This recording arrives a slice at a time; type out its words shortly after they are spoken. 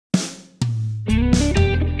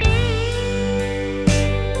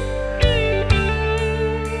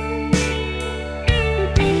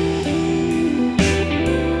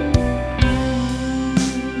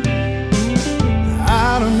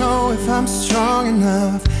long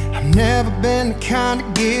enough. I've never been the kind to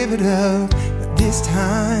give it up, but this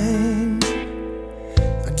time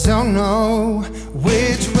I don't know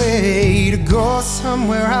which way to go.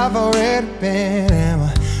 Somewhere I've already been. Am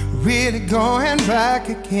I really going back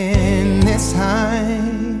again this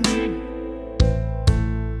time?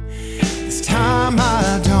 This time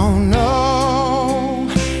I don't know.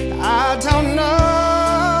 I don't know.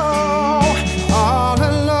 All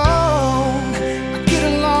alone, I get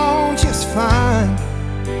along just fine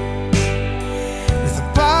with a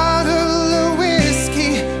bottle of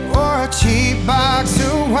whiskey or a cheap box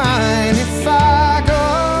of wine. If I go,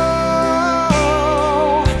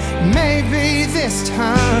 maybe this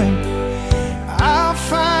time I'll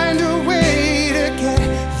find a way to get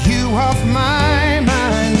you off my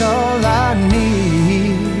mind.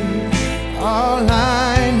 All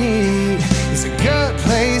I need is a good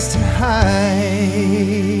place to hide.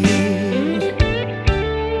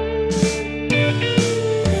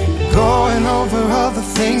 Going over all the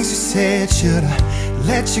things you said. Should I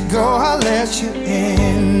let you go? I'll let you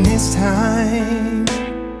in this time.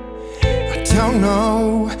 I don't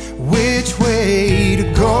know which way to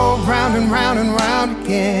go. Round and round and round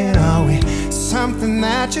again. Are we something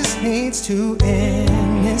that just needs to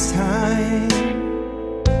end this time?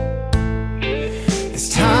 This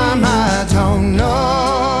time I don't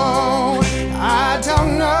know. I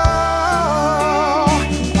don't know.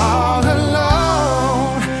 All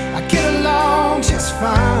alone, I get along just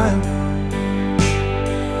fine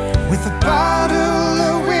with a bottle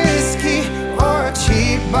of whiskey or a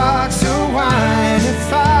cheap box of wine.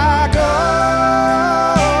 If I go,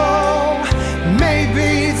 maybe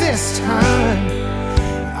this time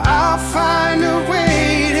I'll find a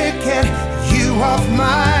way to get you off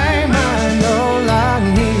my mind.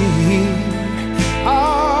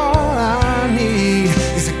 All I need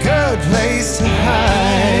is a good place to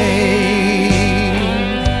hide.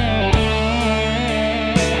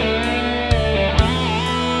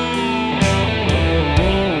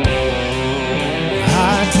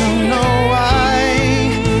 I don't know why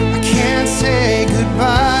I can't say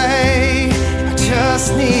goodbye. I just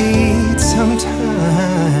need